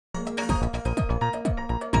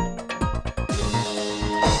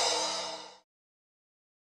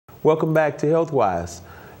Welcome back to Healthwise.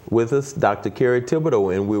 With us, Dr. Kerry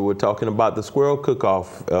Thibodeaux, and we were talking about the squirrel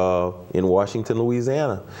cook-off in Washington,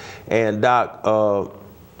 Louisiana. And Doc,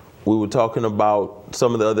 we were talking about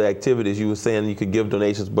some of the other activities. You were saying you could give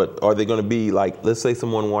donations, but are they going to be like, let's say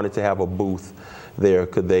someone wanted to have a booth there,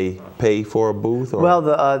 could they pay for a booth? Or? Well,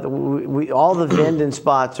 all the vending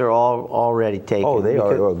spots are all already taken. Oh, they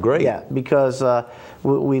are great. Yeah, because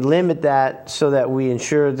we limit that so that we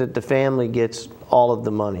ensure that the family gets all of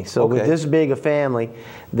the money. So with this big a family,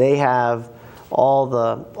 they have all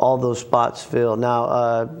those spots filled.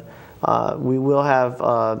 Now, we will have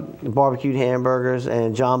barbecued hamburgers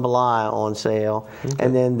and jambalaya on sale,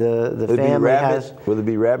 and then the family has. Will it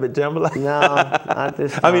be rabbit jambalaya? No, not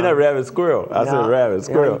this time. I mean, not rabbit squirrel. I said rabbit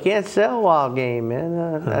squirrel. You can't sell wild game,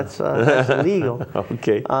 man. That's illegal.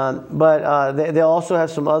 Okay. But they'll also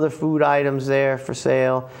have some other food items there for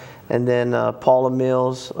sale. And then Paula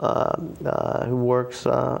Mills, who works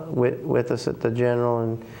with us at the General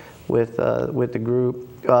and with the group,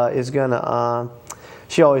 is gonna.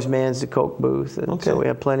 She always mans the Coke booth, and so we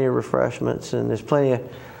have plenty of refreshments, and there's plenty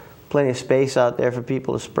of space out there for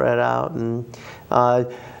people to spread out. And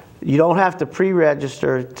you don't have to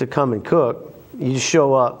pre-register to come and cook. You just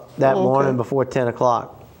show up that morning before 10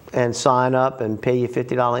 o'clock and sign up and pay your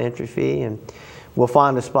 $50 entry fee, and we'll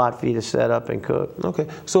find a spot for you to set up and cook. Okay.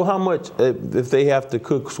 So how much, if they have to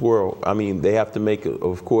cook squirrel, I mean, they have to make,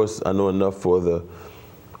 of course, I know enough for the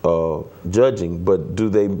judging, but do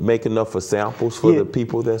they make enough for samples for the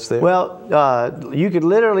people that's there? Well, you could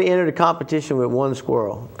literally enter the competition with one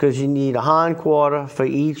squirrel, because you need a hind quarter for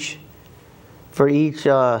each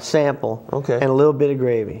sample, and a little bit of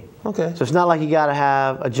gravy. Okay. So it's not like you got to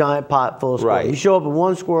have a giant pot full of squirrel. Right. You show up with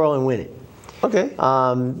one squirrel and win it. Okay.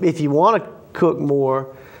 If you want to cook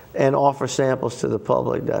more and offer samples to the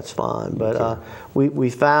public, that's fine. But we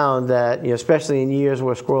found that, especially in years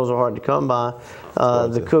where squirrels are hard to come by,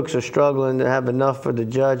 the cooks are struggling to have enough for the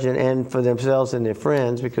judge and for themselves and their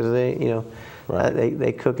friends, because they,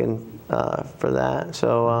 they cooking for that.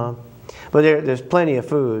 So, but there's plenty of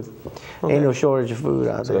food. Ain't no shortage of food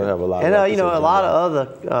out there. Have a lot and a lot of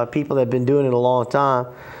other people that have been doing it a long time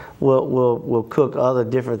will cook other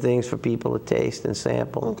different things for people to taste and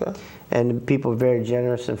sample. And people are very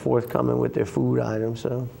generous and forthcoming with their food items.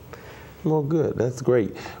 So. Well, good. That's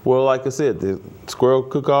great. Well, like I said, the Squirrel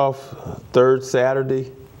Cook-Off, third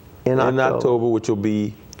Saturday in October, which will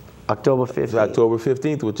be October 15th. October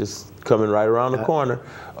 15th, which is coming right around the corner.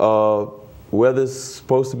 Weather's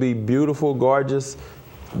supposed to be beautiful, gorgeous.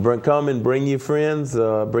 Come and bring your friends,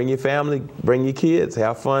 bring your family, bring your kids,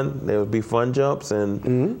 have fun. There will be fun jumps,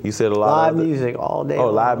 and you said a lot of live music all day.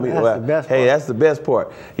 Oh, live music. That's the best part. Hey, that's the best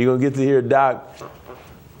part. You're gonna get to hear Doc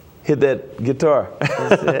hit that guitar.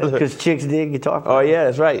 Because chicks dig guitar players. Oh yeah,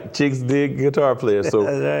 that's right. Chicks dig guitar players.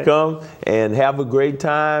 So come and have a great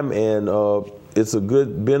time, and it's a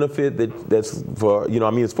good benefit that's for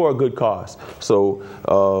it's for a good cause.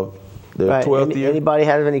 So. Anybody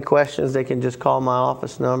has any questions, they can just call my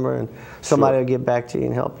office number, and somebody will get back to you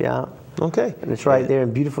and help you out. Okay. And it's right there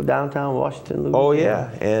in beautiful downtown Washington, Louisiana. Oh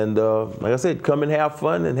yeah, and like I said, come and have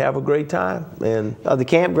fun and have a great time. And the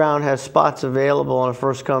campground has spots available on a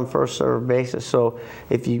first come first served basis. So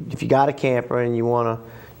if you got a camper and you want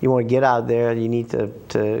to get out there, you need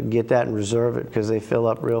to get that and reserve it, because they fill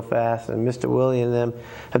up real fast. And Mr. Willie and them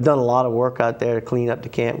have done a lot of work out there to clean up the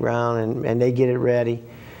campground, and they get it ready.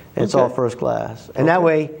 And it's all first class. And that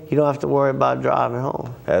way, you don't have to worry about driving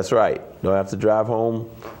home. That's right. Don't have to drive home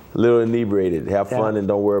a little inebriated. Have fun and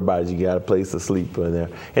don't worry about it. You got a place to sleep in there.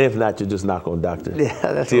 And if not, you just knock on Dr.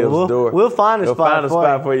 Tibbs' door. We'll find a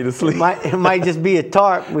spot for you to sleep. It might just be a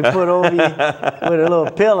tarp we put over you with a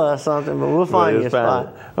little pillow or something, but we'll find you a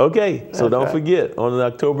spot. Okay, so don't forget, on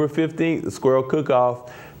October 15th, the Squirrel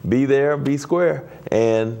Cook-Off. Be there, be square.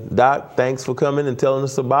 And Doc, thanks for coming and telling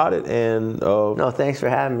us about it. And no, thanks for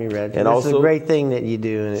having me, Reggie. And it's a great thing that you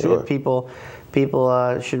do, and people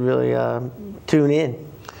should really tune in.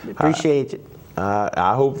 Appreciate it.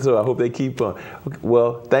 I hope so. I hope they keep on.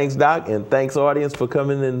 Well, thanks, Doc, and thanks, audience, for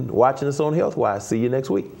coming and watching us on Healthwise. See you next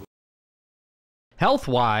week.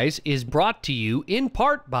 Healthwise is brought to you in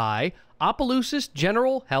part by Opelousas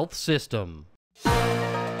General Health System.